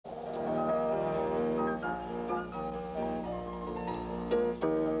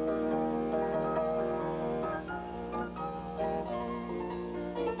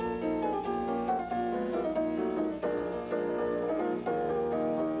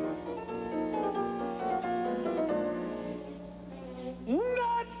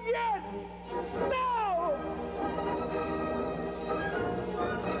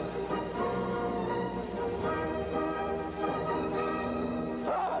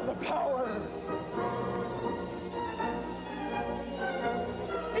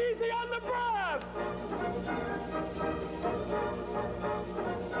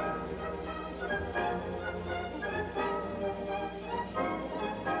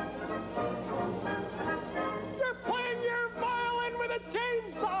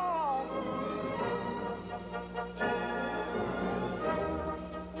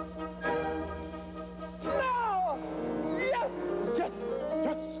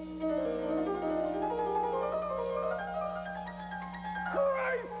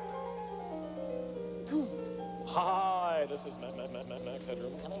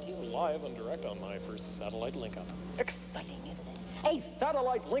live and direct on my first satellite link-up. Exciting, isn't it? A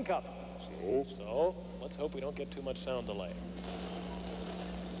satellite link-up. So, let's hope we don't get too much sound delay.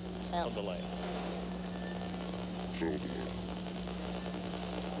 Sound delay.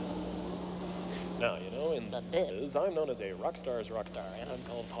 Now, you know, in the biz, I'm known as a rock star's rock star, and I'm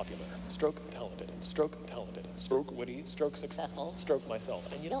called popular. Stroke talented, stroke witty, stroke successful, stroke myself.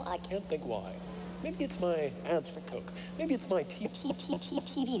 And you know, I can't think why. Maybe it's my ads for Coke. Maybe it's my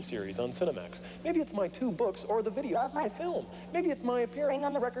TV series on Cinemax. Maybe it's my 2 books or the video of my film. Maybe it's my appearing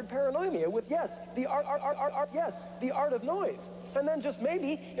on the record Paranoia with, yes, the the art of noise. And then just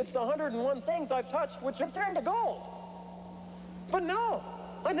maybe it's the 101 things I've touched which have turned to gold. But no,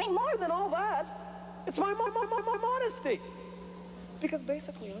 I think more than all that, it's my modesty. Because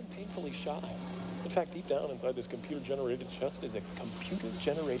basically I'm painfully shy. In fact, deep down inside this computer-generated chest is a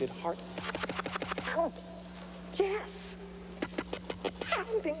computer-generated heart. Pounding. Yes!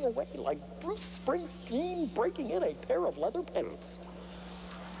 Pounding away like Bruce Springsteen breaking in a pair of leather pants.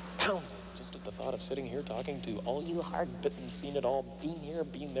 Pounding just at the thought of sitting here talking to all you hard-bitten, seen-it-all, been here,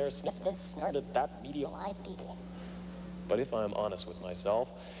 been there, sniffed this, snorted that, medialized people. But if I'm honest with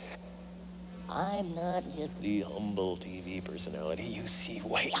myself, I'm not just the humble TV personality you see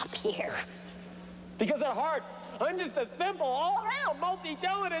way up here. Because at heart, I'm just a simple, all-around,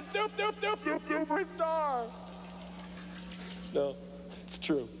 multi-talented superstar. No, it's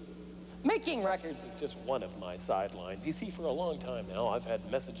true. Making records is just one of my sidelines. You see, for a long time now, I've had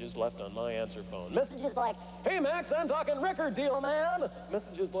messages left on my answer phone. Messages like, hey, Max, I'm talking record deal, man.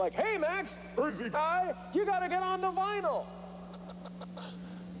 Messages like, hey, Max, crazy guy, you gotta get on the vinyl.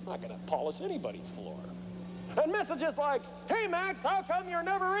 I'm not gonna polish anybody's floor. And messages like, hey, Max, how come you're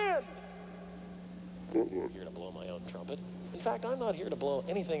never in? I'm here to blow my own trumpet. In fact, I'm not here to blow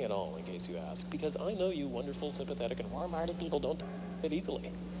anything at all, in case you ask, because I know you wonderful, sympathetic, and warm-hearted people don't it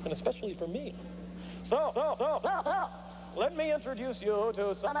easily, and especially for me. So, let me introduce you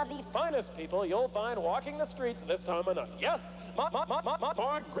to some of the finest people you'll find walking the streets this time of night. Yes,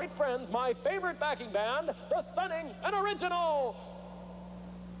 my great friends, my favorite backing band, the stunning and original